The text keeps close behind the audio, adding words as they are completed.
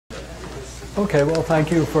Okay, well,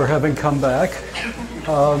 thank you for having come back.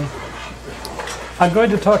 I'm going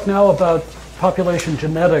to talk now about population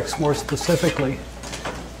genetics more specifically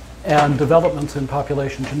and developments in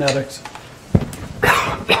population genetics.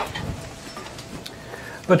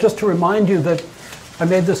 But just to remind you that I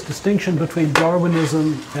made this distinction between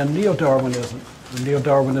Darwinism and neo-Darwinism.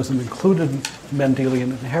 Neo-Darwinism included Mendelian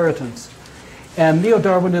inheritance. And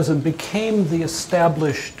neo-Darwinism became the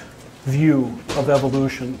established view of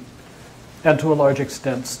evolution, and to a large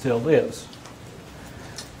extent still is.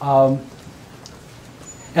 And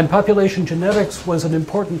population genetics was an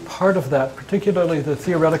important part of that, particularly the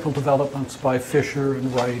theoretical developments by Fisher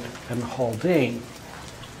and Wright and Haldane.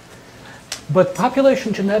 But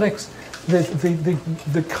population genetics,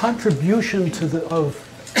 the contribution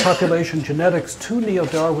of population genetics to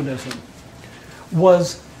neo-Darwinism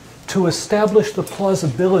was to establish the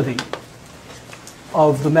plausibility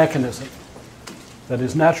of the mechanism. That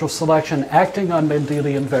is, natural selection acting on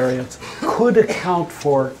Mendelian variants could account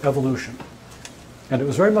for evolution. And it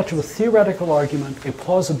was very much of a theoretical argument, a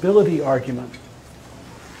plausibility argument.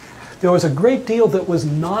 There was a great deal that was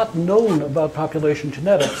not known about population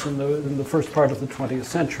genetics in the first part of the 20th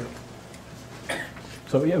century.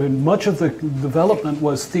 So I mean, much of the development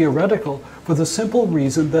was theoretical for the simple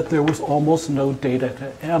reason that there was almost no data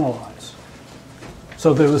to analyze.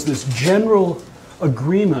 So there was this general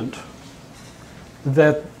agreement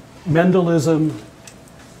that Mendelism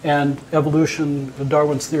and evolution,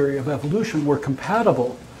 Darwin's theory of evolution, were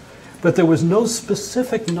compatible, but there was no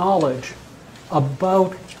specific knowledge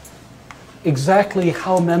about exactly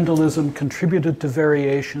how Mendelism contributed to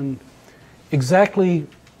variation, exactly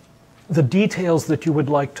the details that you would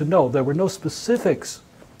like to know. There were no specifics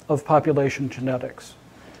of population genetics.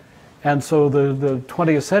 And so the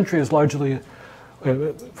 20th century is largely,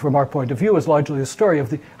 from our point of view, is largely a story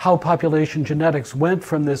of how population genetics went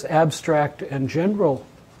from this abstract and general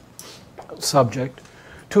subject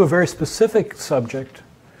to a very specific subject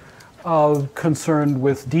concerned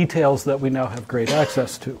with details that we now have great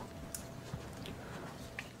access to.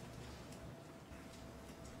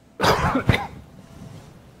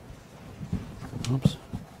 Oops.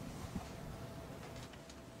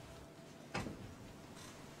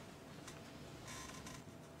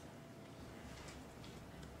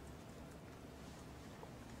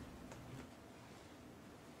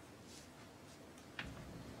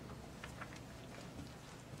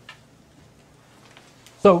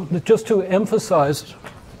 So just to emphasize,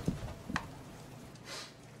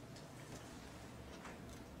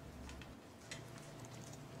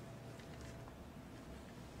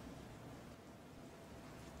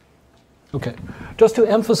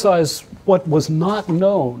 what was not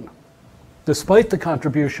known, despite the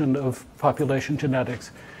contribution of population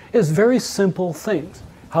genetics, is very simple things.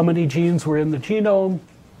 How many genes were in the genome?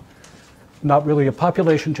 Not really a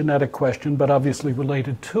population genetic question, but obviously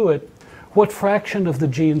related to it. What fraction of the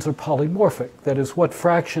genes are polymorphic? That is, what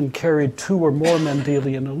fraction carried 2 or more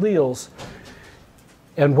Mendelian alleles,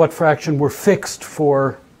 and what fraction were fixed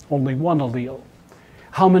for only 1 allele?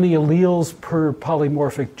 How many alleles per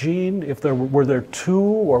polymorphic gene? If there were there 2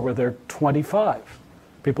 or were there 25?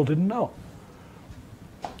 People didn't know.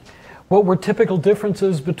 What were typical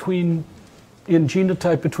differences in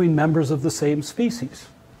genotype between members of the same species?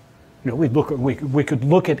 You know, we could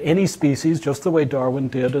look at any species just the way Darwin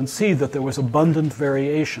did and see that there was abundant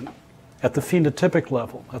variation at the phenotypic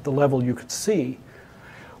level, at the level you could see.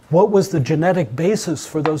 What was the genetic basis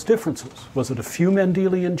for those differences? Was it a few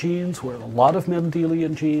Mendelian genes? Were it a lot of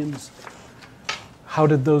Mendelian genes? How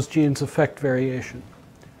did those genes affect variation?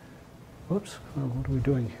 Whoops, what are we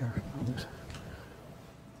doing here?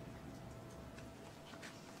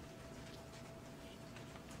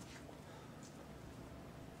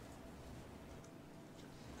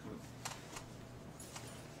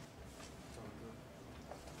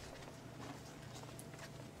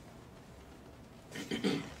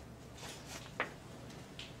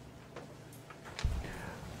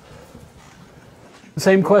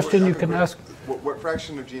 Same question you can ask. What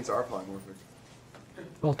fraction of genes are polymorphic?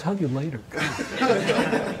 I'll tell you later.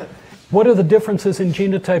 What are the differences in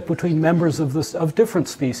genotype between members of different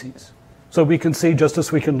species? So we can see, just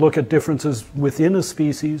as we can look at differences within a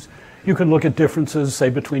species, you can look at differences, say,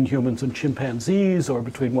 between humans and chimpanzees, or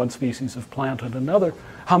between one species of plant and another.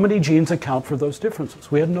 How many genes account for those differences?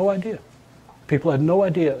 We had no idea. People had no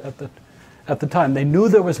idea at the time. They knew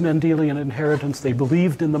there was Mendelian inheritance. They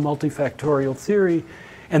believed in the multifactorial theory,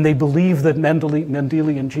 and they believed that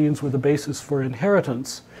Mendelian genes were the basis for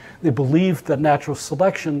inheritance. They believed that natural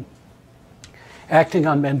selection, acting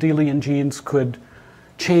on Mendelian genes, could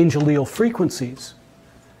change allele frequencies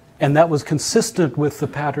And that was consistent with the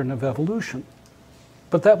pattern of evolution.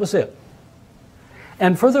 But that was it.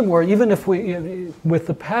 And furthermore, even if with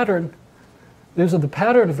the pattern, these are the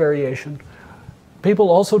pattern of variation, people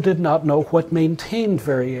also did not know what maintained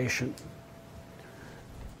variation.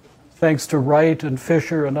 Thanks to Wright and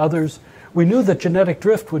Fisher and others, we knew that genetic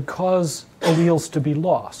drift would cause alleles to be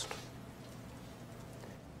lost.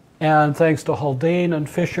 And thanks to Haldane and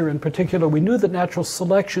Fisher in particular, we knew that natural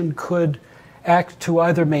selection could act to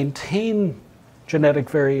either maintain genetic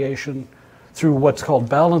variation through what's called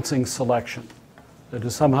balancing selection. That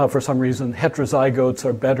is, somehow, for some reason, heterozygotes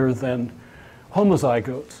are better than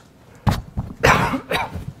homozygotes.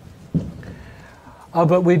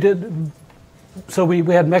 But we did, so we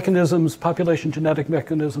had mechanisms, population genetic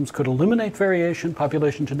mechanisms could eliminate variation,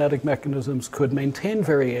 population genetic mechanisms could maintain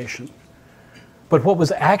variation. But what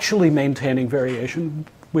was actually maintaining variation,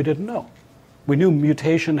 we didn't know. We knew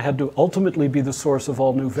mutation had to ultimately be the source of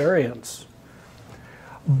all new variants.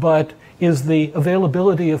 But is the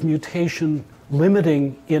availability of mutation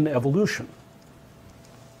limiting in evolution?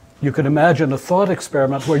 You could imagine a thought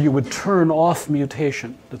experiment where you would turn off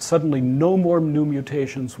mutation, that suddenly no more new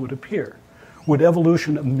mutations would appear. Would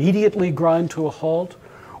evolution immediately grind to a halt?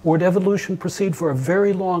 Or would evolution proceed for a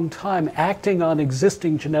very long time, acting on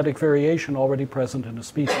existing genetic variation already present in a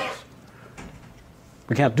species?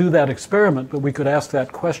 We can't do that experiment, but we could ask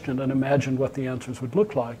that question and imagine what the answers would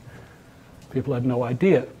look like. People had no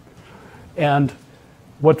idea. And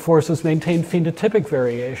what forces maintain phenotypic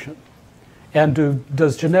variation? And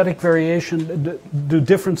does genetic variation, do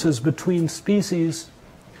differences between species,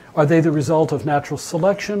 are they the result of natural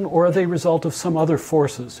selection, or are they a result of some other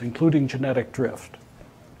forces, including genetic drift,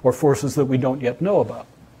 or forces that we don't yet know about?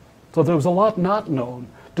 So there was a lot not known,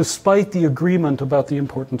 despite the agreement about the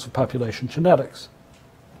importance of population genetics.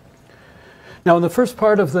 Now, in the first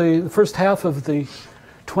half of the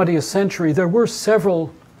 20th century, there were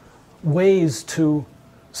several ways to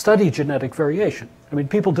study genetic variation. I mean,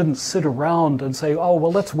 people didn't sit around and say, oh,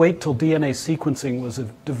 well, let's wait till DNA sequencing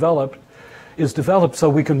is developed so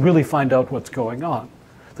we can really find out what's going on.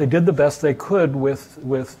 They did the best they could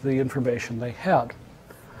with the information they had.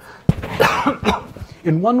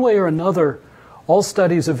 In one way or another, all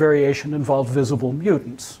studies of variation involved visible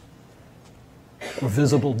mutants, or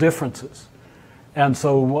visible differences. And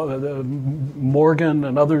so Morgan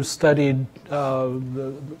and others studied,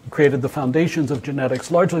 created the foundations of genetics,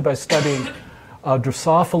 largely by studying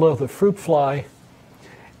Drosophila, the fruit fly.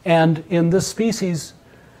 And in this species,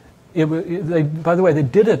 by the way, they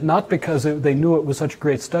did it not because they knew it was such a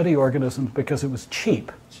great study organism, because it was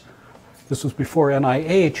cheap. This was before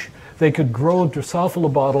NIH. They could grow Drosophila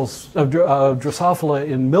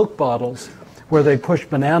in milk bottles where they pushed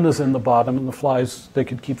bananas in the bottom and the flies, they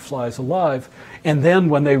could keep flies alive. And then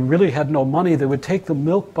when they really had no money, they would take the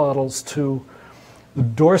milk bottles to the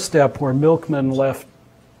doorstep where milkmen left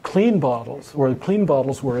clean bottles, where the clean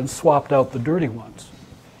bottles were, and swapped out the dirty ones.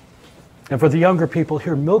 And for the younger people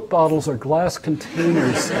here, milk bottles are glass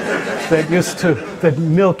containers that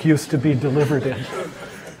milk used to be delivered in.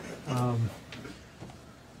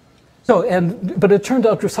 But it turned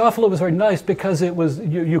out Drosophila was very nice because it was,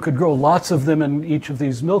 you could grow lots of them in each of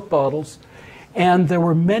these milk bottles. And there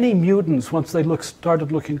were many mutants, once they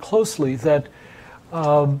started looking closely, that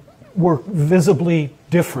were visibly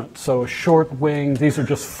different. So a short wing, these are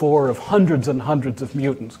just 4 of hundreds and hundreds of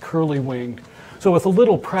mutants, curly winged. So with a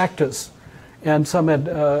little practice and some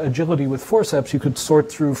agility with forceps, you could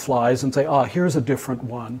sort through flies and say, here's a different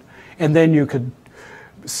one. And then you could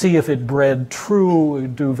see if it bred true,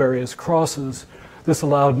 do various crosses. This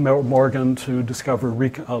allowed Morgan to discover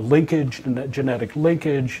linkage, and genetic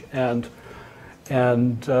linkage, and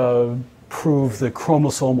prove the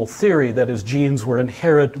chromosomal theory, that is, genes were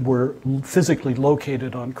physically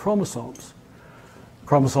located on chromosomes.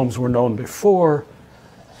 Chromosomes were known before,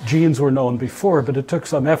 genes were known before, but it took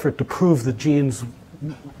some effort to prove that genes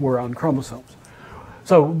were on chromosomes.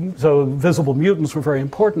 So visible mutants were very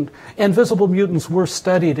important, and visible mutants were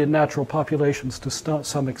studied in natural populations to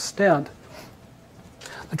some extent.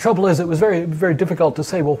 The trouble is, it was very, very difficult to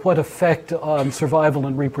say, well, what effect on survival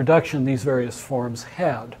and reproduction these various forms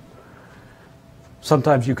had.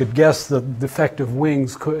 Sometimes you could guess that defective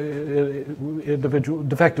wings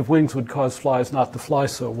would cause flies not to fly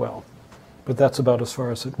so well, but that's about as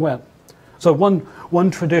far as it went. So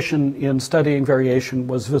one tradition in studying variation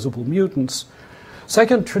was visible mutants.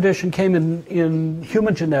 Second tradition came in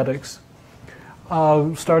human genetics,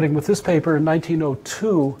 starting with this paper in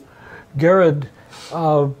 1902. Garrod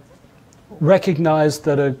recognized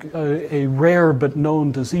that a rare but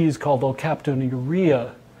known disease called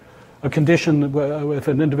olcaptonuria a condition, if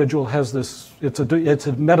an individual has this, it's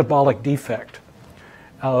a metabolic defect.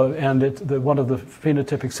 And one of the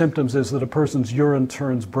phenotypic symptoms is that a person's urine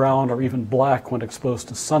turns brown or even black when exposed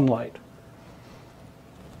to sunlight.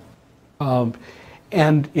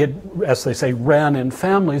 And it, as they say, ran in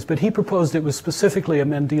families, but he proposed it was specifically a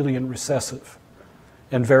Mendelian recessive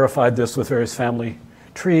and verified this with various family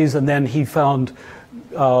trees. And then he found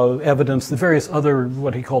evidence that various other,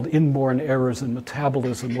 what he called inborn errors in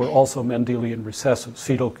metabolism, were also Mendelian recessives.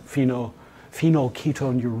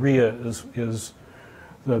 Phenylketonuria is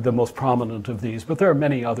the most prominent of these, but there are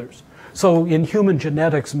many others. So in human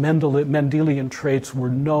genetics, Mendelian traits were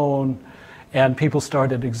known, and people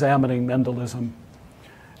started examining Mendelism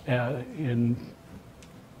in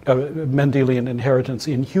Mendelian inheritance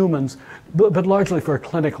in humans, but largely for a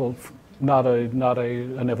clinical, not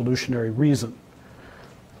an evolutionary reason.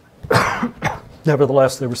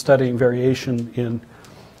 Nevertheless, they were studying variation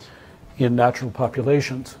in natural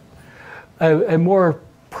populations. A more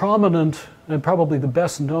prominent and probably the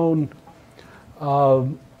best known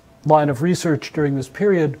line of research during this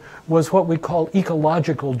period was what we call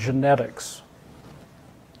ecological genetics.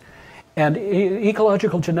 And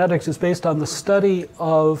ecological genetics is based on the study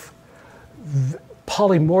of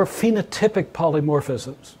phenotypic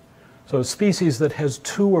polymorphisms. So a species that has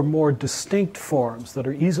two or more distinct forms that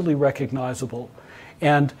are easily recognizable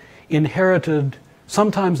and inherited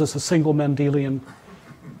sometimes as a single Mendelian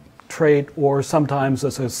trait or sometimes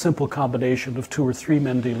as a simple combination of 2 or 3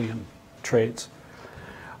 Mendelian traits.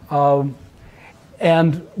 And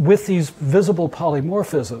with these visible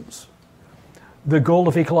polymorphisms, the goal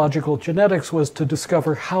of ecological genetics was to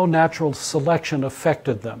discover how natural selection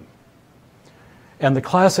affected them. And the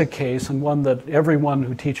classic case, and one that everyone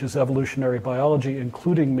who teaches evolutionary biology,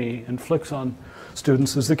 including me, inflicts on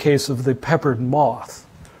students, is the case of the peppered moth,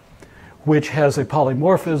 which has a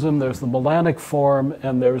polymorphism. There's the melanic form,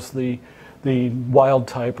 and there's the wild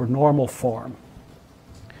type or normal form.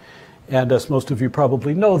 And as most of you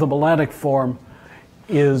probably know, the melanic form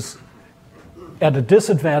is at a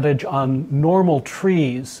disadvantage on normal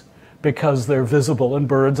trees because they're visible in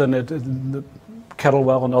birds, and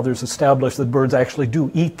Kettlewell and others established that birds actually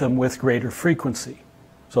do eat them with greater frequency.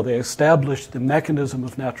 So they established the mechanism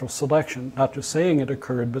of natural selection, not just saying it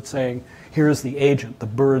occurred, but saying, here's the agent, the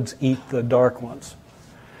birds eat the dark ones.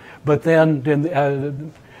 But then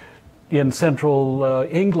in central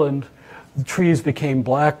England, the trees became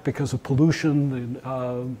black because of pollution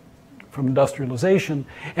from industrialization,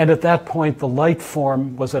 and at that point the light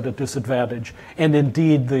form was at a disadvantage, and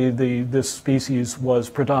indeed this species was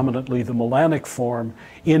predominantly the melanic form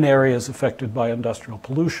in areas affected by industrial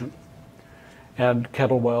pollution. And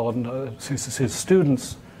Kettlewell and his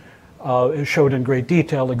students showed in great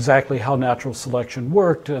detail exactly how natural selection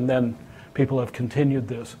worked, and then people have continued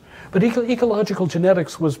this. But ecological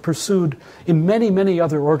genetics was pursued in many, many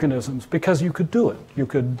other organisms because you could do it. You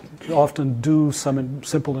could often do some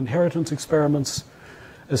simple inheritance experiments,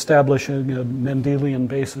 establishing a Mendelian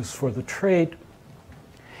basis for the trait.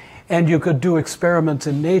 And you could do experiments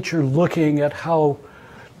in nature looking at how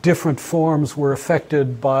different forms were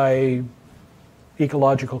affected by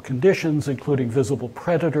ecological conditions, including visible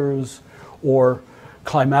predators or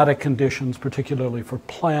climatic conditions, particularly for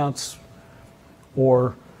plants,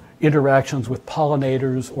 or interactions with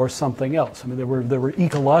pollinators or something else. I mean, there were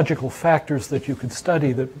ecological factors that you could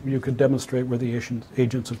study that you could demonstrate were the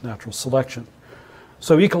agents of natural selection.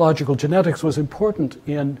 So ecological genetics was important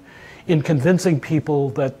in convincing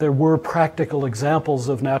people that there were practical examples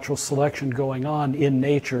of natural selection going on in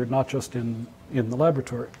nature, not just in the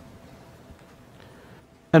laboratory.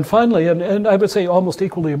 And finally, and I would say almost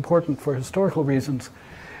equally important for historical reasons,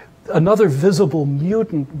 another visible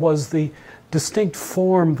mutant was the distinct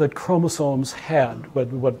form that chromosomes had,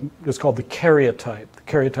 what is called the karyotype. The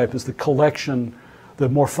karyotype is the collection, the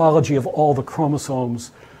morphology of all the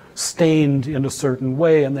chromosomes stained in a certain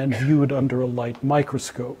way and then viewed under a light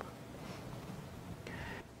microscope.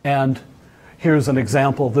 And here's an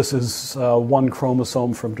example. This is one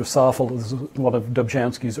chromosome from Drosophila. This is one of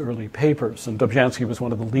Dobzhansky's early papers, and Dobzhansky was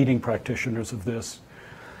one of the leading practitioners of this.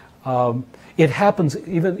 It happens,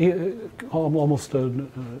 almost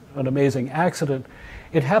an amazing accident,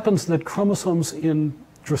 it happens that chromosomes in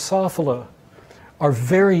Drosophila are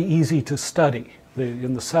very easy to study.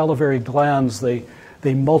 In the salivary glands, they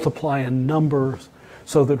multiply in numbers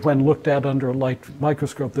so that when looked at under a light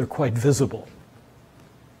microscope, they're quite visible.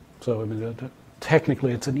 So, I mean,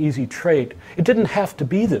 technically, it's an easy trait. It didn't have to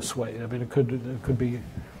be this way. I mean, it could be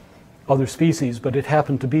other species, but it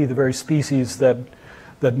happened to be the very species that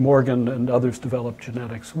Morgan and others developed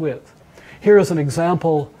genetics with. Here is an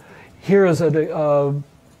example. Here is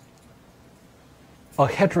a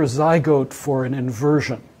heterozygote for an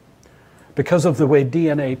inversion. Because of the way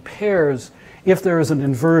DNA pairs, if there is an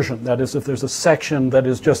inversion, that is, if there's a section that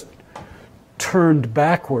is just turned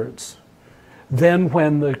backwards, then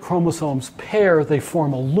when the chromosomes pair, they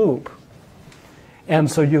form a loop. And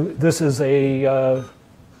so this is a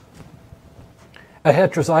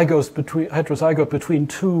heterozygote between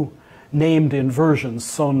two named inversions,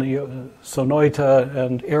 Sonoita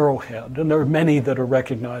and Arrowhead. And there are many that are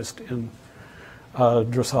recognized in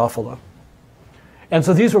Drosophila. And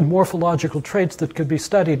so these were morphological traits that could be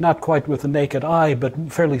studied not quite with the naked eye, but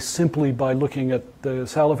fairly simply by looking at the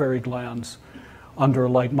salivary glands under a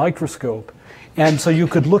light microscope. And so you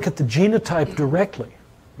could look at the genotype directly.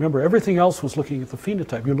 Remember, everything else was looking at the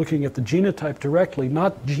phenotype. You're looking at the genotype directly,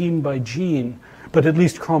 not gene by gene, but at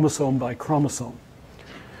least chromosome by chromosome.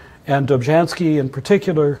 And Dobzhansky, in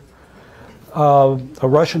particular, a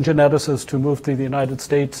Russian geneticist who moved to the United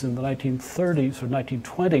States in the 1930s or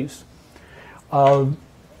 1920s,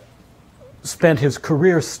 spent his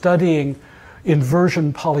career studying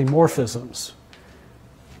inversion polymorphisms.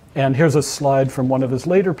 And here's a slide from one of his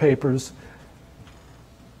later papers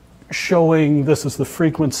showing this is the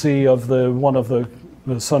frequency of one of the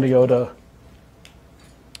Soniota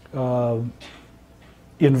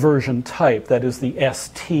inversion type, that is the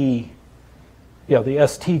ST, the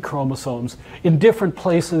ST chromosomes, in different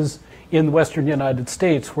places in the western United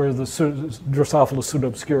States where the Drosophila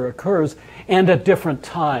pseudoobscura occurs, and at different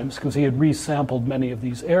times, because he had resampled many of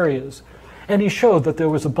these areas. And he showed that there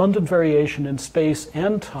was abundant variation in space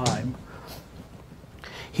and time.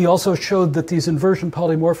 He also showed that these inversion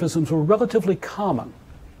polymorphisms were relatively common.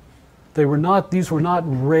 These were not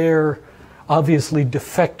rare, obviously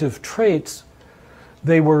defective traits.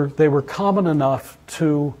 They were common enough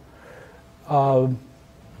to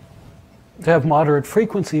have moderate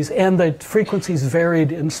frequencies, and the frequencies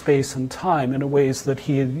varied in space and time in ways that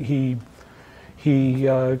he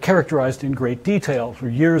characterized in great detail for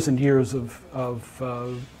years and years of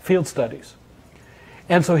field studies.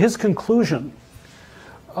 And so his conclusion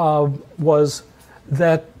was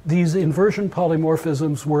that these inversion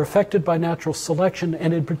polymorphisms were affected by natural selection,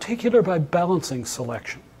 and in particular by balancing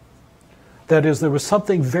selection. That is, there was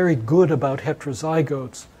something very good about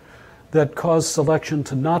heterozygotes that caused selection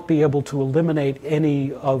to not be able to eliminate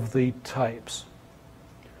any of the types.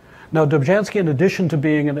 Now, Dobzhansky, in addition to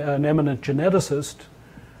being an eminent geneticist,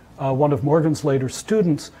 one of Morgan's later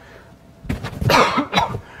students,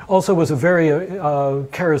 also was a very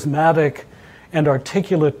charismatic and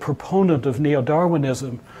articulate proponent of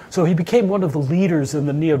neo-Darwinism. So he became one of the leaders in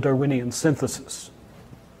the neo-Darwinian synthesis.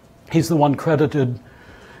 He's the one credited.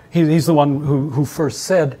 He's the one who first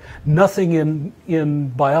said, nothing in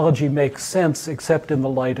biology makes sense except in the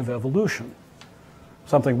light of evolution.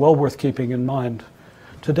 Something well worth keeping in mind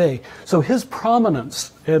today. So his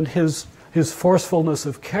prominence and his forcefulness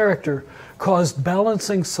of character caused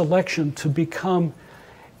balancing selection to become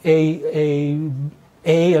a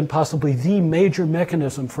and possibly the major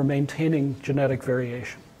mechanism for maintaining genetic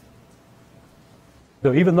variation.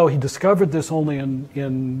 So even though he discovered this only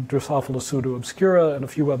in Drosophila pseudoobscura and a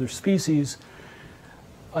few other species,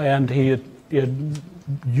 and he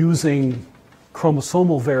using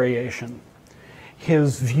chromosomal variation,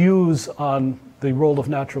 his views on the role of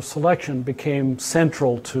natural selection became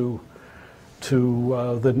central to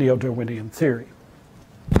the neo-Darwinian theory.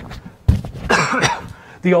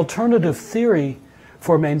 The alternative theory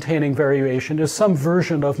for maintaining variation is some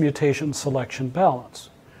version of mutation selection balance,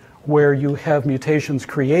 where you have mutations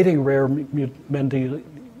creating rare Mendelian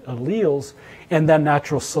alleles, and then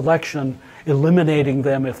natural selection eliminating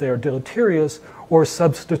them if they are deleterious, or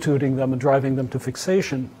substituting them and driving them to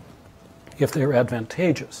fixation if they are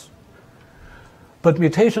advantageous. But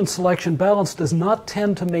mutation selection balance does not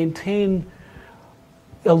tend to maintain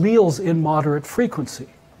alleles in moderate frequency.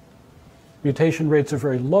 Mutation rates are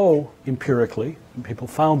very low empirically, and people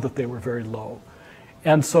found that they were very low.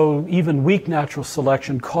 And so even weak natural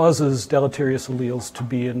selection causes deleterious alleles to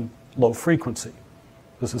be in low frequency.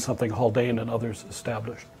 This is something Haldane and others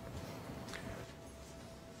established.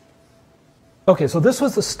 Okay, so this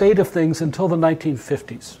was the state of things until the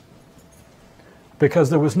 1950s, because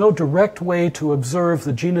there was no direct way to observe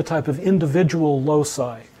the genotype of individual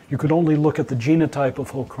loci. You could only look at the genotype of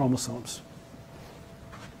whole chromosomes.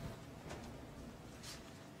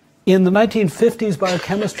 In the 1950s,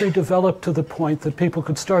 biochemistry developed to the point that people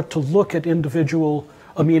could start to look at individual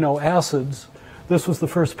amino acids. This was the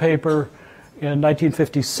first paper in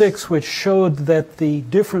 1956, which showed that the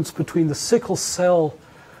difference between the sickle cell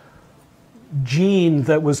gene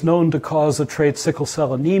that was known to cause a trait sickle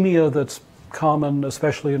cell anemia that's common,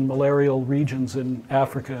 especially in malarial regions in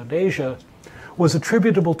Africa and Asia, was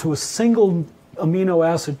attributable to a single amino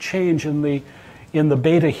acid change in the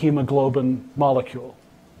beta hemoglobin molecule.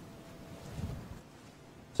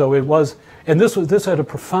 So it was, and this had a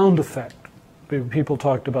profound effect. People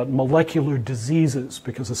talked about molecular diseases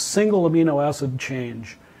because a single amino acid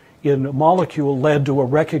change in a molecule led to a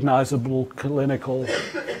recognizable clinical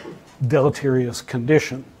deleterious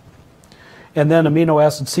condition. And then amino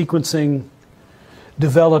acid sequencing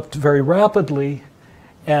developed very rapidly,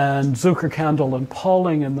 and Zucker, Kandel, and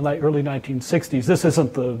Pauling in the early 1960s. This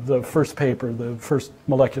isn't the first paper, the first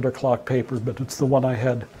molecular clock paper, but it's the one I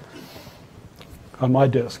had on my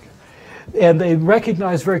disk. And they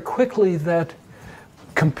recognized very quickly that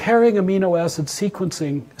comparing amino acid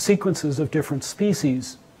sequences of different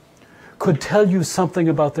species could tell you something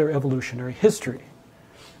about their evolutionary history.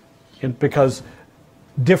 Because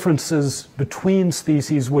differences between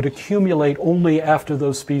species would accumulate only after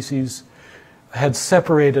those species had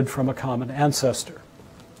separated from a common ancestor.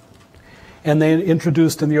 And they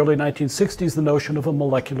introduced in the early 1960s the notion of a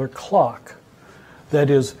molecular clock. That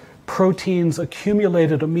is, proteins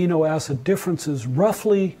accumulated amino acid differences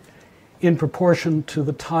roughly in proportion to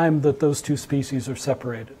the time that those two species are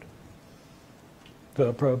separated.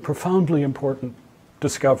 The profoundly important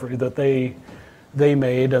discovery that they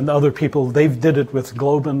made, and other people, they did it with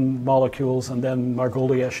globin molecules, and then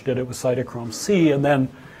Margoliouth did it with cytochrome C, and then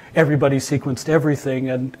everybody sequenced everything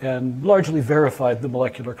and largely verified the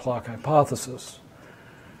molecular clock hypothesis.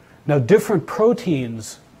 Now, different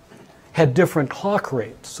proteins had different clock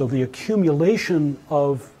rates, so the accumulation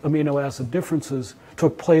of amino acid differences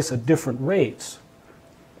took place at different rates.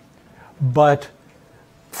 But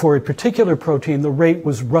for a particular protein, the rate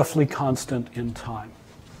was roughly constant in time.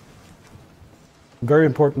 Very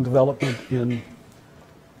important development in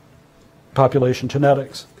population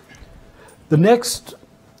genetics. The next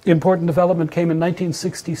important development came in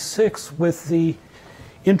 1966 with the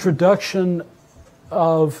introduction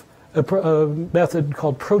of a method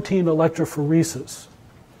called protein electrophoresis.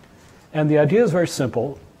 And the idea is very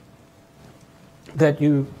simple, that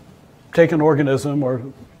you take an organism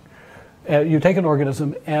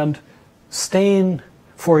and stain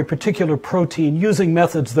for a particular protein using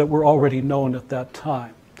methods that were already known at that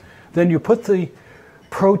time. Then you put the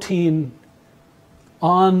protein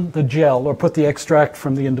on the gel, or put the extract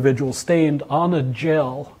from the individual stained on a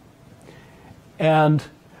gel, and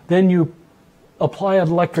then you apply an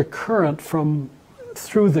electric current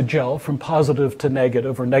through the gel from positive to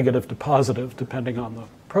negative or negative to positive, depending on the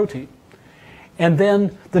protein. And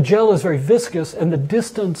then the gel is very viscous, and the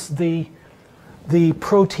distance the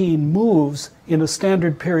protein moves in a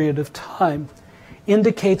standard period of time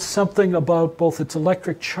indicates something about both its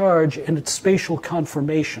electric charge and its spatial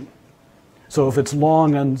conformation. So if it's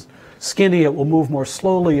long and skinny, it will move more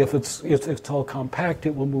slowly. If it's all compact,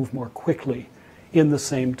 it will move more quickly in the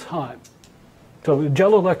same time. So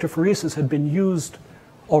gel electrophoresis had been used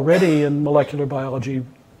already in molecular biology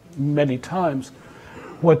many times.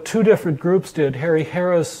 What two different groups did, Harry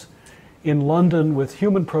Harris in London with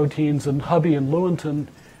human proteins and Hubby and Lewontin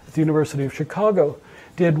at the University of Chicago,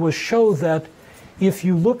 did was show that if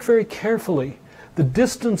you look very carefully, the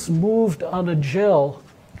distance moved on a gel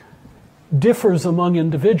differs among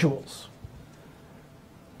individuals.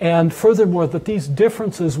 And furthermore, that these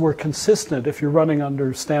differences were consistent if you're running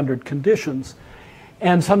under standard conditions.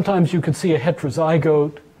 And sometimes you could see a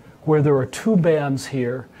heterozygote where there are two bands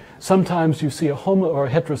here. Sometimes you see a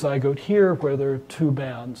heterozygote here where there are two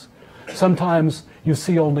bands. Sometimes you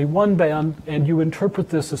see only one band, and you interpret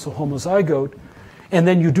this as a homozygote, and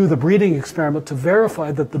then you do the breeding experiment to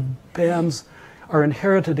verify that the bands are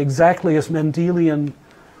inherited exactly as Mendelian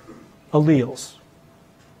alleles.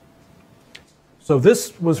 So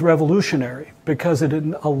this was revolutionary because it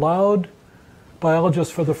allowed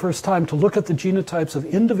biologists for the first time to look at the genotypes of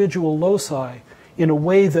individual loci in a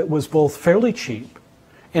way that was both fairly cheap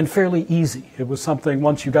and fairly easy. It was something,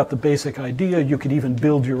 once you got the basic idea, you could even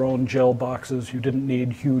build your own gel boxes. You didn't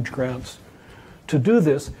need huge grants to do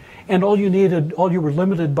this. And all you were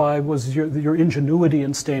limited by was your ingenuity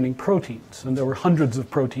in staining proteins. And there were hundreds of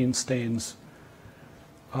protein stains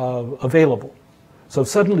available. So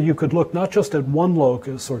suddenly you could look not just at one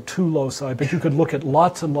locus or two loci, but you could look at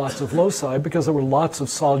lots and lots of loci because there were lots of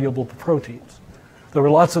soluble proteins. There were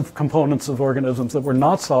lots of components of organisms that were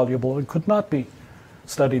not soluble and could not be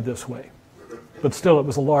studied this way. But still, it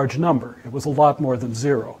was a large number. It was a lot more than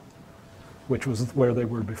zero, which was where they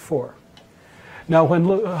were before. Now, when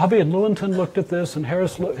Hubby and Lewontin looked at this, and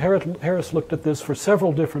Harris looked at this for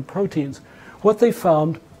several different proteins, what they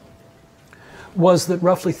found was that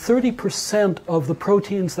roughly 30% of the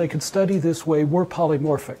proteins they could study this way were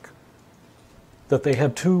polymorphic. that they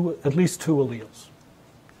had at least two alleles.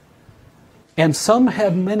 And some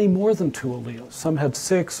had many more than two alleles. Some had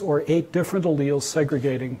 6 or 8 different alleles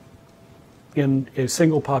segregating in a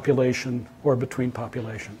single population or between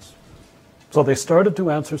populations. So they started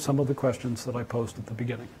to answer some of the questions that I posed at the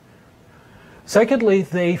beginning. Secondly,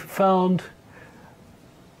 they found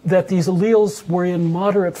that these alleles were in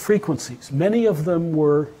moderate frequencies. Many of them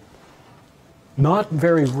were not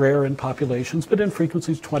very rare in populations, but in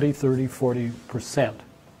frequencies 20, 30, 40%.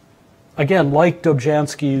 Again, like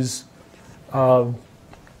Dobzhansky's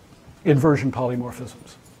inversion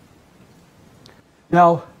polymorphisms.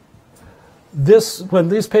 Now, when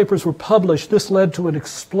these papers were published, this led to an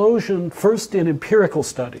explosion, first in empirical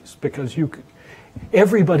studies, because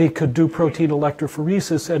everybody could do protein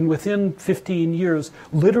electrophoresis, and within 15 years,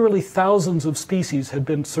 literally thousands of species had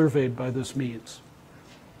been surveyed by this means.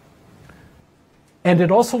 And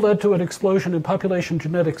it also led to an explosion in population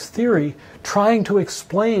genetics theory, trying to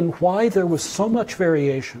explain why there was so much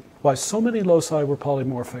variation, why so many loci were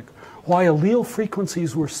polymorphic, why allele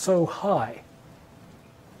frequencies were so high.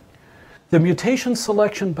 The mutation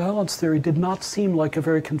selection balance theory did not seem like a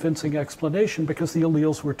very convincing explanation because the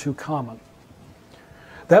alleles were too common.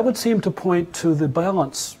 That would seem to point to the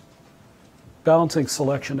balancing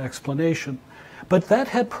selection explanation. But that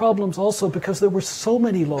had problems also because there were so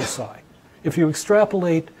many loci. If you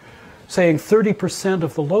extrapolate, saying 30%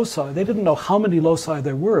 of the loci, they didn't know how many loci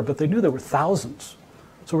there were, but they knew there were thousands.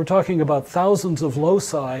 So we're talking about thousands of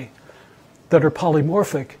loci that are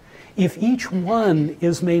polymorphic. If each one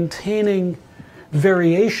is maintaining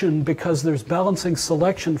variation because there's balancing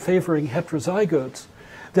selection favoring heterozygotes,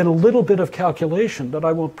 then a little bit of calculation that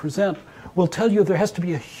I won't present will tell you there has to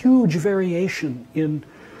be a huge variation in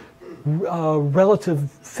relative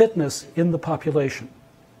fitness in the population.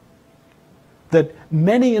 That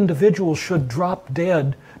many individuals should drop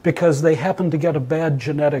dead because they happen to get a bad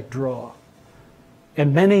genetic draw.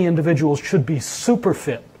 And many individuals should be super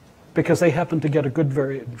fit because they happen to get a good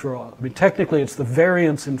draw. I mean, technically, it's the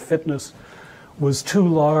variance in fitness was too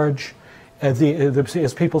large.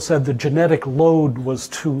 As people said, the genetic load was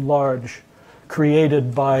too large,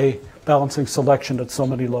 created by balancing selection at so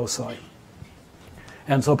many loci.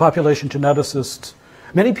 And so population geneticists,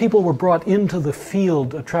 many people were brought into the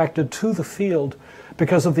field, attracted to the field,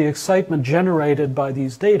 because of the excitement generated by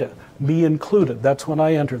these data, me included. That's when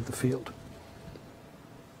I entered the field.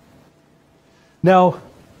 Now,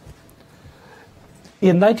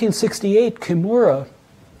 in 1968, Kimura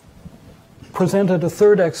presented a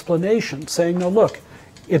third explanation, saying, no, look,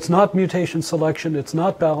 it's not mutation selection, it's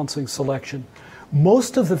not balancing selection.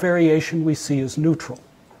 Most of the variation we see is neutral,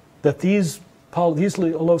 that these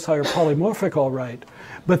loci are polymorphic, all right,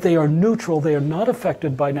 but they are neutral, they are not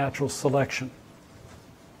affected by natural selection.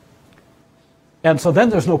 And so then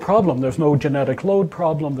there's no problem. There's no genetic load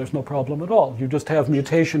problem. There's no problem at all. You just have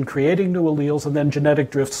mutation creating new alleles and then genetic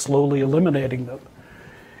drift slowly eliminating them.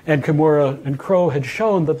 And Kimura and Crow had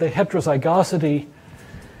shown that the heterozygosity,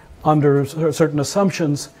 under certain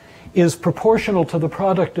assumptions, is proportional to the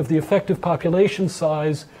product of the effective population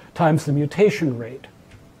size times the mutation rate.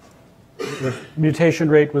 The mutation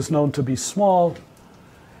rate was known to be small,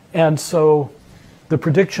 and so the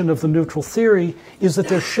prediction of the neutral theory is that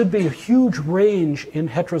there should be a huge range in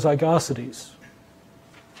heterozygosities.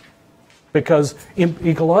 Because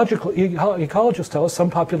ecologists tell us some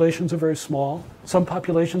populations are very small, some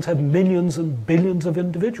populations have millions and billions of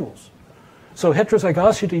individuals. So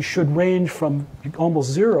heterozygosity should range from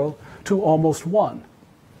almost 0 to almost 1.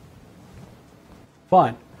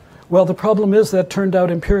 Fine. Well, the problem is that turned out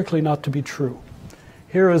empirically not to be true.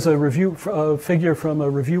 Here is a figure from a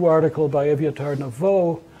review article by Eviatar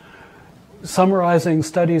Naveau summarizing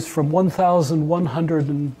studies from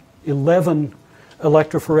 1,111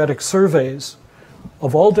 electrophoretic surveys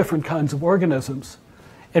of all different kinds of organisms.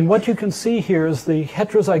 And what you can see here is the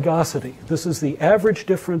heterozygosity. This is the average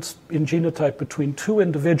difference in genotype between two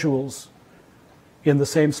individuals in the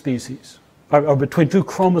same species, or between two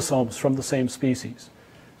chromosomes from the same species,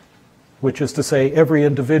 which is to say every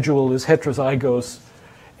individual is heterozygous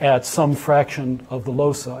at some fraction of the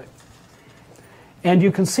loci. And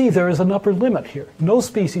you can see there is an upper limit here. No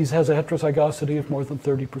species has a heterozygosity of more than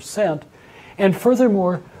 30%. And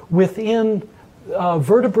furthermore, within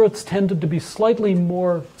vertebrates tended to be slightly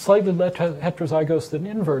less heterozygous than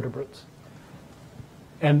invertebrates,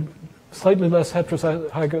 and slightly less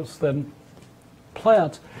heterozygous than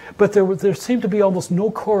plants. But there seemed to be almost no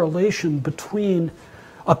correlation between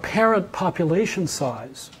apparent population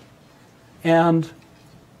size and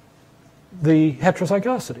the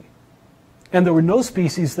heterozygosity. And there were no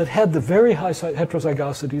species that had the very high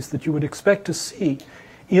heterozygosities that you would expect to see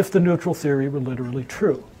if the neutral theory were literally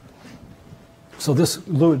true. So this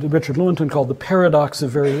Richard Lewontin called the paradox of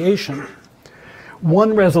variation.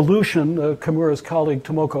 One resolution Kimura's colleague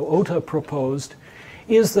Tomoko Ota proposed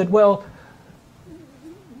is that, well,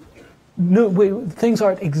 things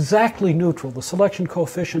aren't exactly neutral. The selection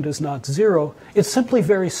coefficient is not zero. It's simply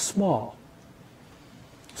very small.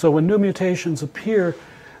 So when new mutations appear,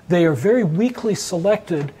 they are very weakly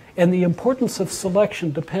selected, and the importance of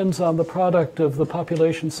selection depends on the product of the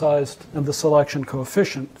population size and the selection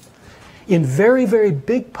coefficient. In very, very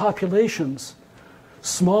big populations,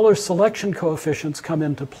 smaller selection coefficients come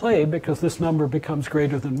into play because this number becomes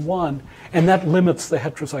greater than 1, and that limits the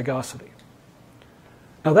heterozygosity.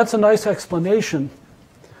 Now that's a nice explanation,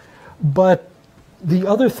 but the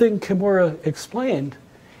other thing Kimura explained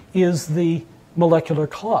is the molecular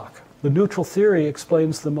clock. The neutral theory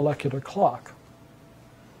explains the molecular clock.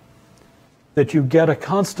 That you get a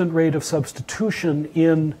constant rate of substitution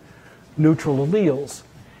in neutral alleles.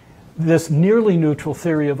 This nearly neutral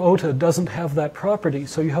theory of Ota doesn't have that property,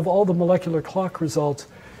 so you have all the molecular clock results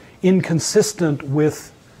inconsistent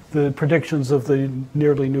with the predictions of the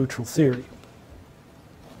nearly neutral theory.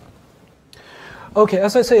 Okay,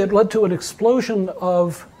 as I say, it led to an explosion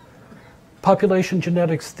of population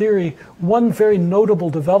genetics theory. One very notable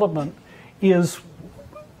development is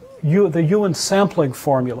the Ewan sampling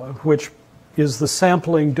formula, which is the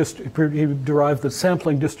sampling, he derived the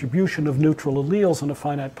sampling distribution of neutral alleles in a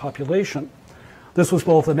finite population. This was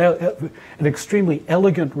both an extremely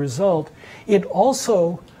elegant result. It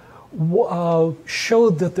also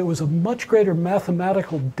showed that there was a much greater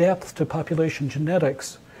mathematical depth to population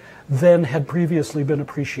genetics than had previously been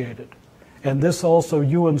appreciated. And this also,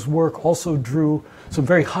 Ewan's work also drew some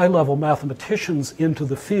very high-level mathematicians into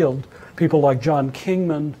the field, people like John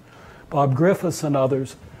Kingman, Bob Griffiths, and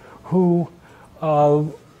others, who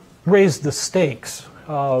raised the stakes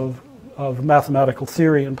of mathematical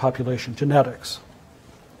theory and population genetics.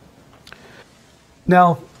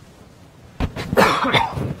 Now,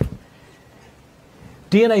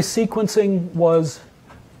 DNA sequencing was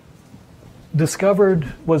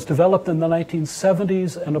developed in the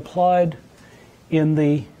 1970s and applied in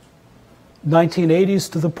the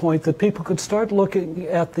 1980s to the point that people could start looking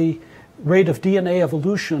at the rate of DNA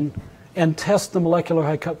evolution and test the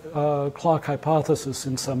molecular clock hypothesis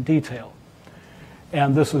in some detail.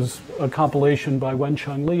 And this was a compilation by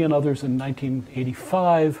Wencheng Li and others in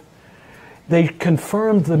 1985. They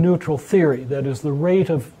confirmed the neutral theory, that is, the rate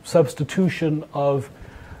of substitution of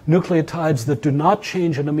nucleotides that do not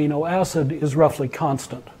change an amino acid is roughly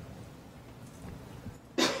constant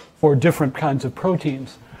for different kinds of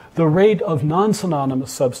proteins. The rate of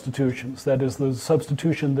non-synonymous substitutions, that is, the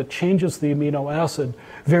substitution that changes the amino acid,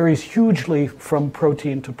 varies hugely from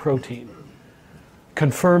protein to protein,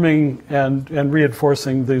 confirming and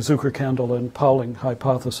reinforcing the Zucker-Kandel and Pauling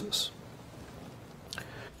hypothesis.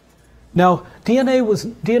 Now, DNA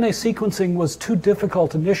sequencing was too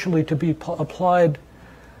difficult initially to be applied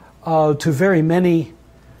to very many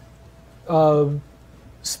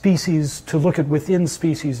species, to look at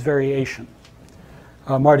within-species variation.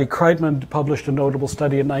 Marty Kreitman published a notable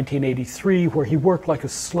study in 1983 where he worked like a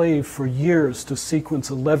slave for years to sequence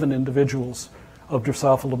 11 individuals of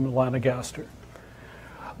Drosophila melanogaster.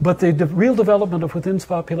 But the real development of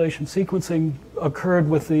within-population sequencing occurred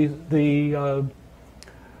with the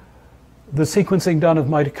sequencing done of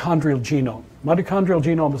mitochondrial genome. Mitochondrial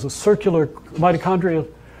genome is a circular, mitochondria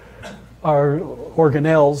are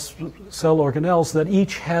organelles, cell organelles, that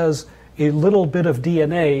each has a little bit of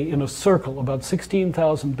DNA in a circle, about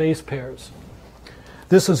 16,000 base pairs.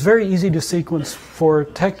 This is very easy to sequence for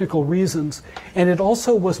technical reasons, and it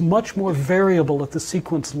also was much more variable at the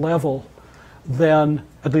sequence level than,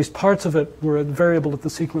 at least parts of it were variable at the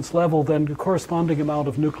sequence level than the corresponding amount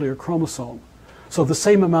of nuclear chromosome. So the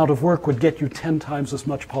same amount of work would get you 10 times as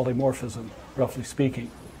much polymorphism, roughly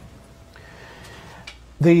speaking.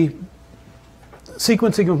 The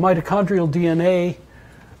sequencing of mitochondrial DNA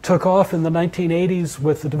took off in the 1980s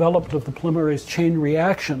with the development of the polymerase chain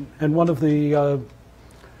reaction, and one of the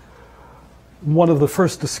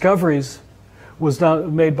first discoveries was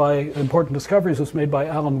made by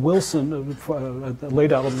Alan Wilson,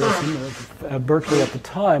 late Alan Wilson at Berkeley at the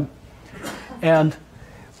time, and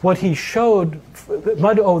what he showed.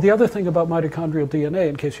 The other thing about mitochondrial DNA,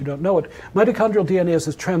 in case you don't know it, mitochondrial DNA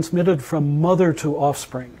is transmitted from mother to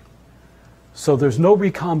offspring. So there's no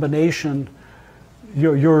recombination.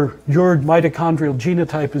 Your mitochondrial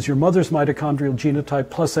genotype is your mother's mitochondrial genotype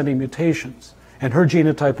plus any mutations. And her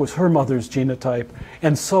genotype was her mother's genotype,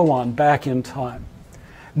 and so on, back in time.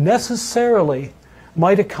 Necessarily,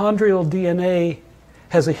 mitochondrial DNA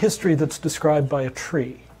has a history that's described by a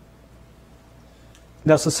tree.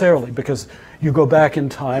 Necessarily, because you go back in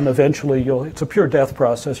time, eventually it's a pure death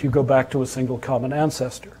process, you go back to a single common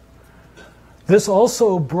ancestor. This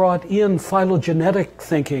also brought in phylogenetic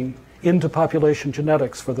thinking into population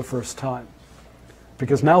genetics for the first time.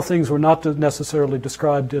 Because now things were not necessarily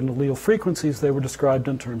described in allele frequencies, they were described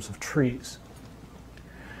in terms of trees.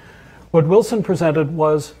 What Wilson presented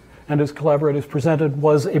was, and his collaborators presented,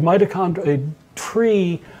 was a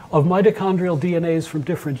tree of mitochondrial DNAs from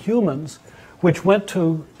different humans, which went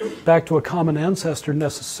back to a common ancestor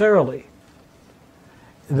necessarily.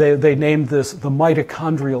 They named this the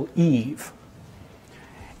mitochondrial Eve.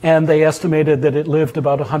 And they estimated that it lived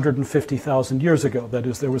about 150,000 years ago. That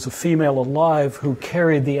is, there was a female alive who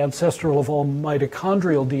carried the ancestral of all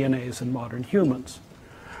mitochondrial DNAs in modern humans.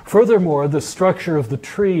 Furthermore, the structure of the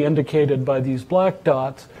tree indicated by these black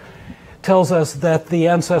dots tells us that the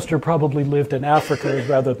ancestor probably lived in Africa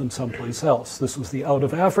rather than someplace else. This was the out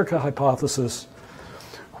of Africa hypothesis,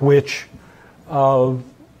 which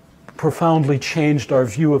profoundly changed our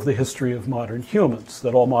view of the history of modern humans,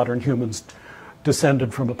 that all modern humans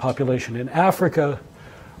descended from a population in Africa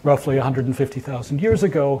roughly 150,000 years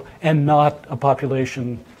ago, and not a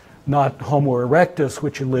population, not Homo erectus,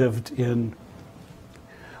 which lived in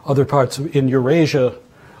other parts in Eurasia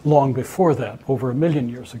long before that, over 1 million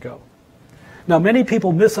years ago. Now, many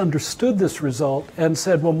people misunderstood this result and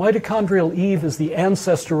said, well, mitochondrial Eve is the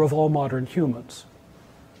ancestor of all modern humans.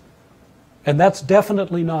 And that's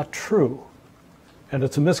definitely not true. And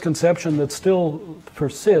it's a misconception that still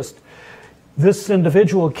persists. This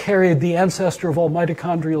individual carried the ancestor of all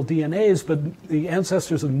mitochondrial DNAs, but the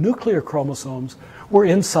ancestors of nuclear chromosomes were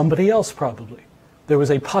in somebody else, probably. There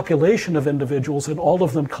was a population of individuals, and all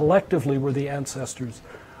of them collectively were the ancestors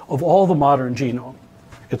of all the modern genome.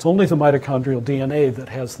 It's only the mitochondrial DNA that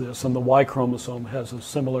has this, and the Y chromosome has a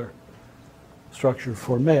similar structure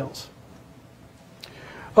for males.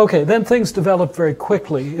 Okay, then things developed very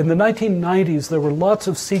quickly. In the 1990s, there were lots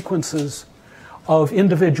of sequences of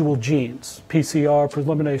individual genes. PCR,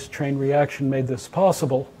 polymerase chain reaction, made this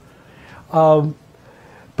possible.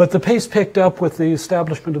 But the pace picked up with the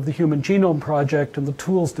establishment of the Human Genome Project and the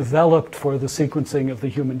tools developed for the sequencing of the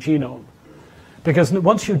human genome. Because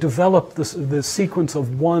once you develop the sequence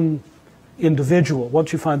of one individual,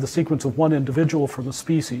 once you find the sequence of one individual from a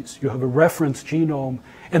species, you have a reference genome,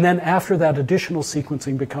 and then after that, additional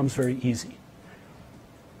sequencing becomes very easy.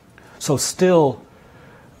 So still,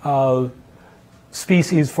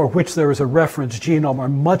 species for which there is a reference genome are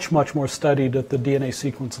much, much more studied at the DNA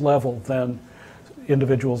sequence level than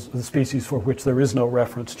individuals, the species for which there is no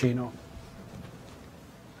reference genome.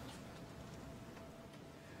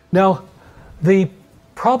 Now, the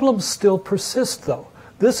problems still persist, though.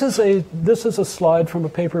 This is a slide from a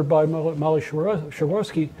paper by Molly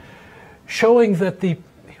Shaworsky showing that the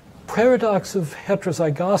paradox of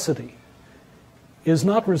heterozygosity is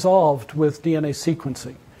not resolved with DNA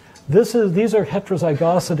sequencing. These are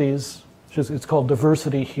heterozygosities, it's called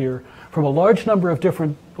diversity here, from a large number of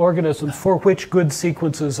different organisms for which good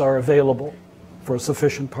sequences are available for a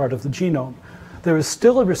sufficient part of the genome. There is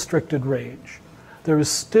still a restricted range. There is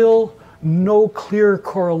still no clear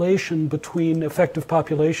correlation between effective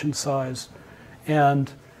population size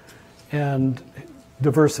and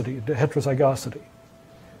diversity, heterozygosity.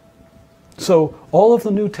 So all of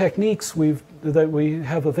the new techniques that we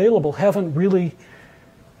have available haven't really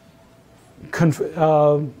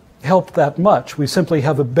helped that much. We simply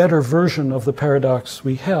have a better version of the paradox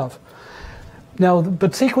we have. Now,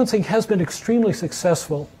 but sequencing has been extremely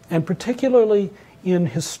successful, and particularly in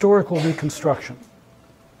historical reconstruction.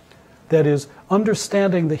 That is,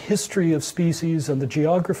 understanding the history of species and the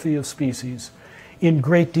geography of species in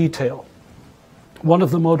great detail. One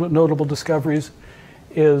of the notable discoveries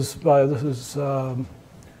is by Sohini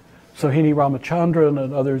Ramachandran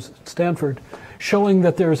and others at Stanford, showing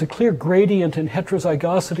that there is a clear gradient in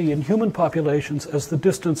heterozygosity in human populations as the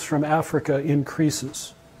distance from Africa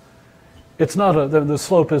increases. It's not the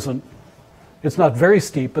slope isn't, it's not very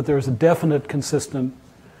steep, but there's a definite consistent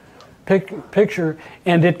picture,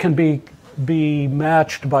 and it can be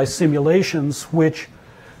matched by simulations which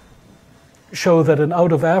show that an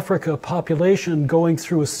out of Africa population going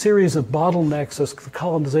through a series of bottlenecks as the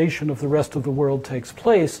colonization of the rest of the world takes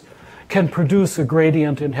place can produce a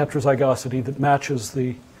gradient in heterozygosity that matches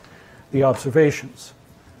the observations.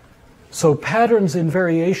 So patterns in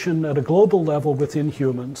variation at a global level within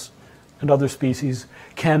humans and other species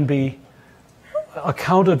can be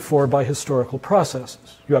accounted for by historical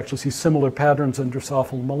processes. You actually see similar patterns in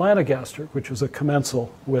Drosophila melanogaster, which is a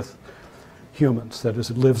commensal with humans. That is,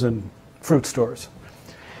 it lives in fruit stores.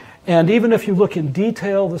 And even if you look in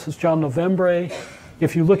detail, this is John Montgomery,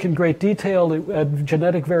 if you look in great detail at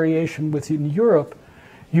genetic variation within Europe,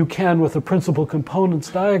 you can, with the principal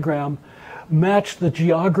components diagram, match the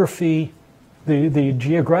geography, the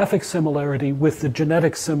geographic similarity with the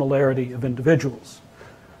genetic similarity of individuals.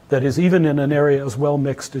 That is, even in an area as well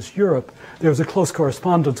mixed as Europe, there's a close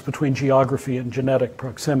correspondence between geography and genetic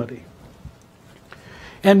proximity.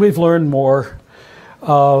 And we've learned more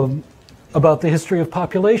about the history of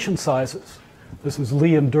population sizes. This is a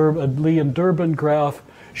Lee and Durbin graph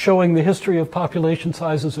showing the history of population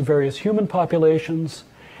sizes of various human populations,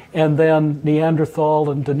 and then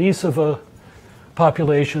Neanderthal and Denisova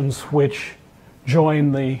populations which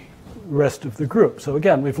join the rest of the group. So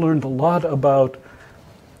again, we've learned a lot about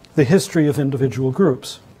the history of individual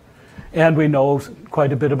groups. And we know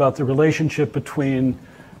quite a bit about the relationship between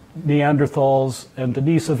Neanderthals and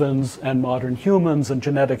Denisovans and modern humans and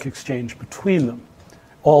genetic exchange between them,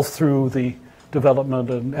 all through the development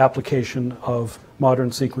and application of modern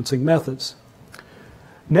sequencing methods.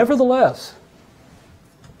 Nevertheless,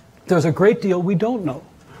 there's a great deal we don't know.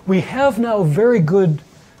 We have now a very good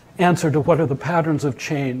answer to what are the patterns of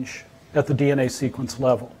change at the DNA sequence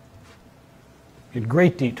level. In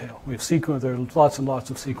great detail. There's lots and lots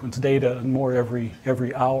of sequence data and more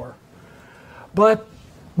every hour. But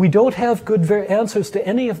we don't have good answers to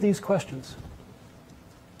any of these questions.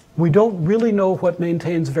 We don't really know what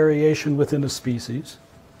maintains variation within a species.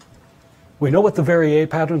 We know what the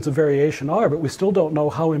patterns of variation are, but we still don't know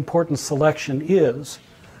how important selection is.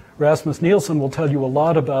 Rasmus Nielsen will tell you a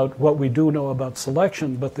lot about what we do know about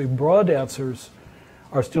selection, but the broad answers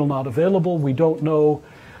are still not available. We don't know,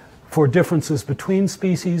 for differences between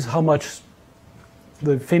species, how much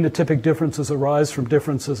the phenotypic differences arise from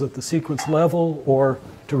differences at the sequence level, or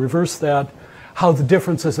to reverse that, how the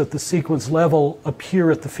differences at the sequence level appear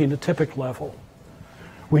at the phenotypic level.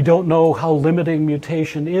 We don't know how limiting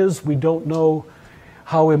mutation is. We don't know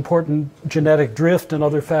how important genetic drift and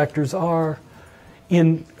other factors are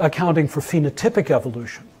in accounting for phenotypic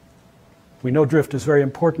evolution. We know drift is very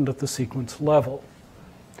important at the sequence level.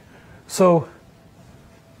 So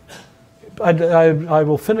I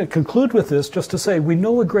will conclude with this just to say we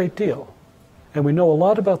know a great deal, and we know a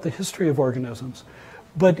lot about the history of organisms,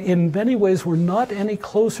 but in many ways we're not any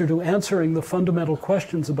closer to answering the fundamental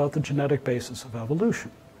questions about the genetic basis of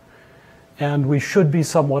evolution. And we should be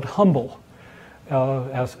somewhat humble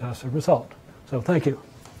as a result. So thank you.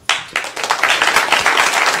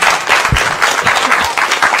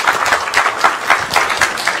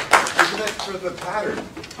 For the pattern,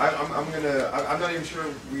 I'm not even sure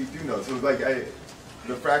we do know. So like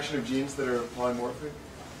the fraction of genes that are polymorphic.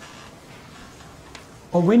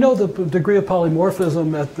 Well, we know the degree of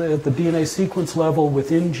polymorphism at the DNA sequence level,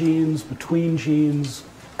 within genes, between genes,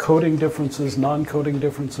 coding differences, non-coding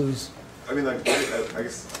differences. I mean, like, I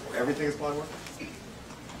guess everything is polymorphic?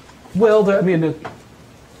 Well, there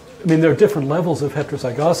are different levels of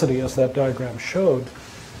heterozygosity, as that diagram showed.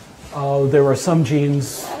 There are some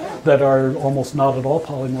genes that are almost not at all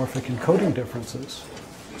polymorphic in coding differences.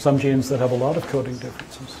 Some genes that have a lot of coding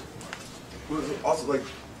differences. Well, also, like,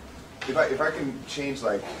 if I can change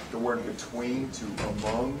like the word between to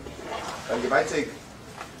among, like if I take,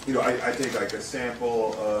 I take like a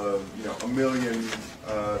sample of 1 million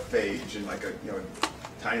phage and like a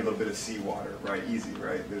tiny little bit of seawater, right? Easy,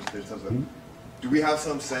 right? There's some sort of, do we have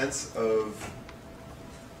some sense of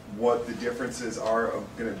what the differences are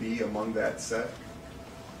going to be among that set?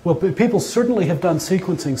 Well, people certainly have done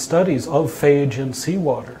sequencing studies of phage in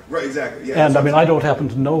seawater. Right, exactly. Yeah, and I don't happen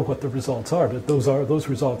to know what the results are, but those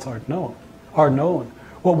results are known.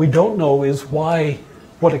 What we don't know is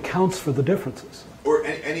what accounts for the differences. Or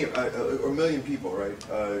any or 1 million people, right?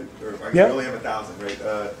 Or I guess we only have 1,000,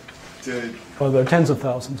 right? Well, there are tens of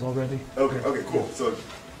thousands already. Okay, cool. So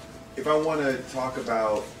if I want to talk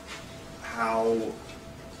about how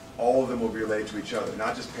all of them will relate to each other,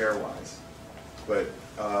 not just pairwise, but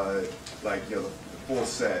like the full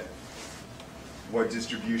set, what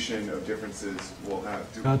distribution of differences we'll have.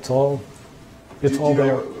 That's all. It's do all you know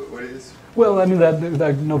there. What it is? Well, I mean,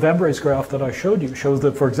 that November's graph that I showed you shows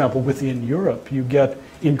that, for example, within Europe, you get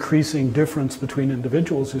increasing difference between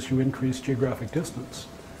individuals as you increase geographic distance.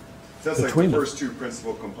 So that's like the first two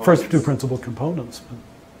principal components. First two principal components.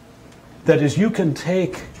 That is, you can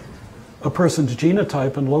take a person's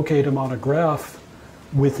genotype and locate him on a graph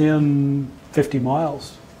within 50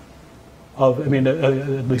 miles of,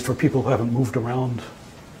 at least for people who haven't moved around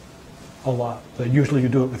a lot. Usually you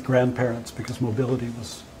do it with grandparents because mobility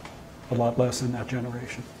was a lot less in that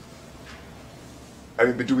generation. I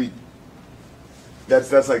mean, but do we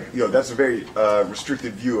that's like, you know, that's a very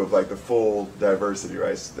restricted view of like the full diversity,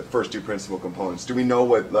 right? It's the first two principal components. Do we know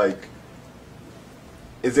what, like,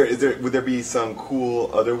 would there be some cool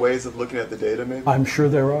other ways of looking at the data maybe? I'm sure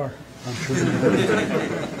there are. I'm sure there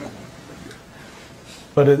are.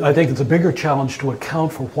 But I think it's a bigger challenge to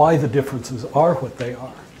account for why the differences are what they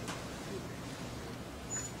are.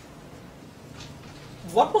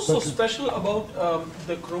 What was so special about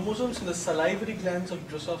the chromosomes in the salivary glands of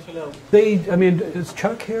Drosophila? I mean, is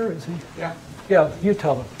Chuck here? Is he? Yeah. Yeah, you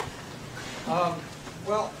tell them.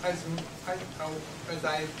 Well, let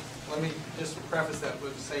me just preface that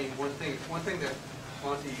with saying one thing. One thing that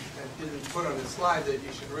Monty didn't put on his slide that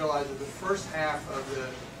you should realize that the first half of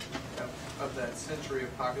that century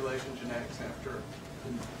of population genetics after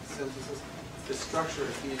the synthesis, the structure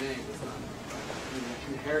of DNA was not known. The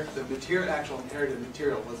actual inherited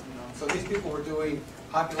material wasn't known. So these people were doing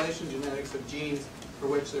population genetics of genes for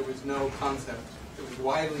which there was no concept. It was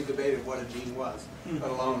widely debated what a gene was, let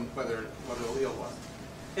alone what an allele was.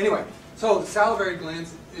 Anyway, so the salivary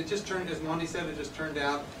glands, as Monty said, it just turned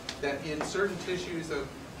out that in certain tissues of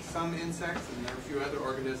some insects, and there are a few other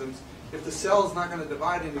organisms, if the cell is not going to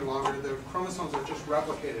divide any longer, the chromosomes are just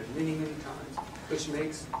replicated many, many times, which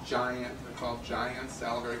makes they're called giant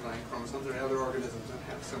salivary gland chromosomes. There are other organisms that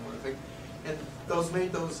have similar things. And those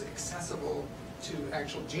made those accessible to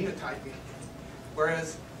actual genotyping.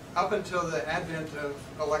 Whereas up until the advent of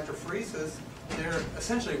electrophoresis, there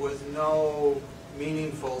essentially was no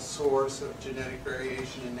meaningful source of genetic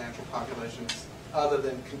variation in natural populations other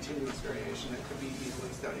than continuous variation that could be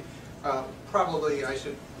easily studied. Probably I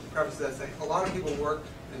should preface that saying a lot of people worked,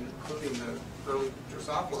 including the early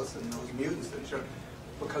Drosophilus and those mutants that showed,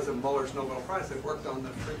 because of Muller's Nobel Prize, they worked on the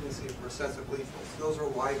frequency of recessive lethals. Those were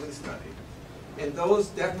widely studied. And those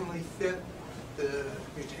definitely fit the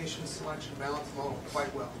mutation selection balance model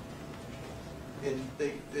quite well. And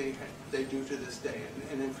they do to this day.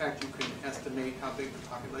 And in fact, you can estimate how big the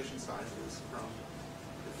population size is from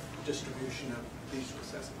the distribution of these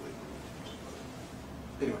recessive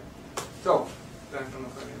lethals. Anyway, so I don't know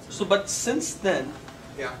if that answers. So, but since then,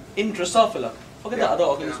 yeah, in Drosophila, forget the other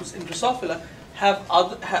organisms, in Drosophila,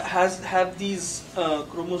 have these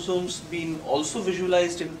chromosomes been also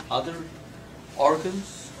visualized in other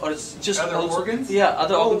organs, or it's just other also, organs? Yeah,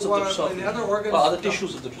 other organs of the Drosophila. In other organs, or other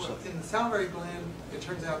tissues of the Drosophila. In the salivary gland, it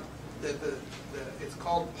turns out that it's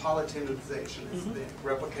called polytenoization. It's the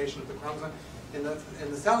replication of the chromosome. In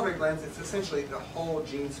the salivary glands, it's essentially the whole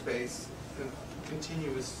gene space,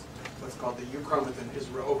 continuous, what's called the euchromatin, is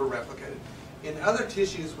over-replicated. In other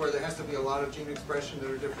tissues where there has to be a lot of gene expression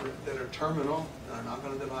that are different, that are terminal, that are not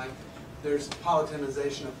going to divide, there's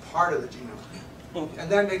polytenization of part of the genome. And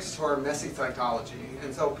that makes for messy cytology.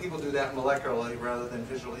 And so people do that molecularly rather than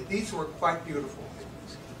visually. These were quite beautiful.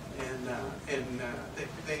 And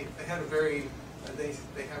they had a very, they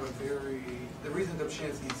have a very, the reason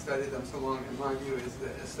Dobzhansky studied them so long, in my view, is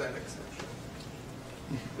the aesthetics, actually.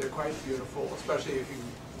 They're quite beautiful, especially if you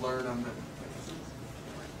learn them.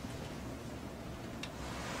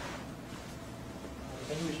 I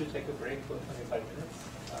think we should take a break for 25 minutes.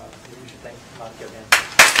 Maybe we should thank Mark again.